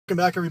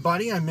Welcome back,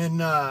 everybody. I'm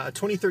in a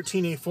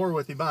 2013 A4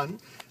 with Ivan.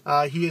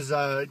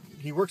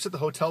 He works at the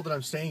hotel that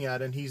I'm staying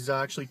at, and he's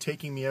actually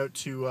taking me out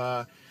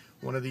to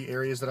one of the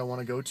areas that I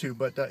want to go to.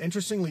 But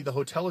interestingly, the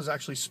hotel is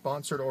actually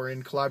sponsored or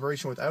in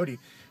collaboration with Audi.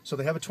 So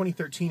they have a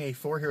 2013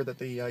 A4 here that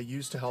they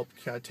use to help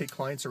take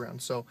clients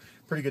around. So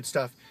pretty good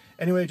stuff.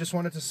 Anyway, just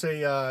wanted to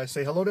say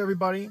hello to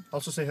everybody.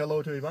 Also say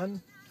hello to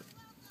Ivan.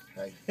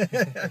 Hi.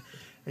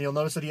 And you'll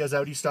notice that he has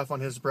Audi stuff on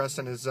his breast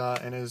and his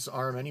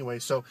arm anyway.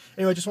 So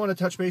anyway, just want to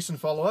touch base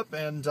and follow up,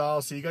 and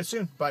I'll see you guys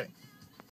soon. Bye.